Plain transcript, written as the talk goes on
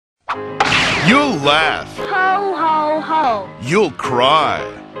You'll laugh. Ho, ho, ho. You'll cry.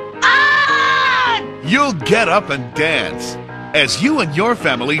 Ah! You'll get up and dance as you and your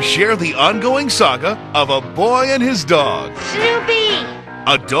family share the ongoing saga of a boy and his dog. Snoopy!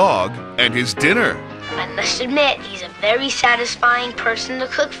 A dog and his dinner. I must admit, he's a very satisfying person to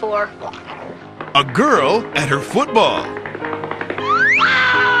cook for. A girl and her football.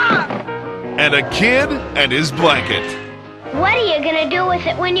 Ah! And a kid and his blanket. What are you gonna do with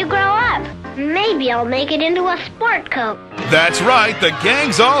it when you grow up? Maybe I'll make it into a sport coat. That's right, the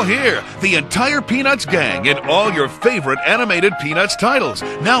gang's all here. The entire Peanuts gang in all your favorite animated Peanuts titles.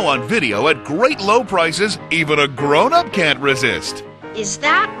 Now on video at great low prices, even a grown-up can't resist. Is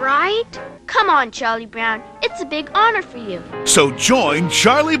that right? Come on, Charlie Brown. It's a big honor for you. So join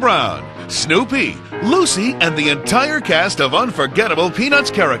Charlie Brown, Snoopy, Lucy, and the entire cast of unforgettable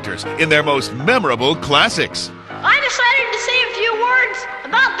Peanuts characters in their most memorable classics. I decided to say a few words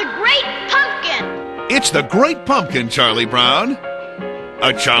about the Great Pumpkin. It's the Great Pumpkin, Charlie Brown.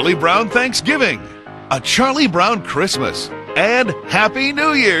 A Charlie Brown Thanksgiving. A Charlie Brown Christmas. And Happy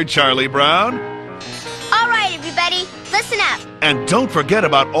New Year, Charlie Brown. All right, everybody, listen up. And don't forget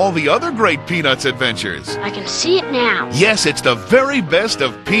about all the other great Peanuts adventures. I can see it now. Yes, it's the very best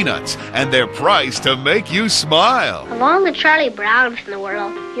of Peanuts, and they're priced to make you smile. Of all the Charlie Browns in the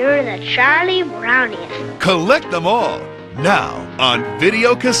world, you're the Charlie Browniest. Collect them all, now on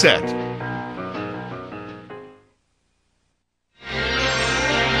video cassette.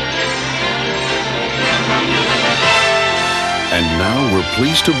 And now we're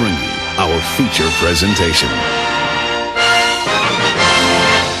pleased to bring you our feature presentation.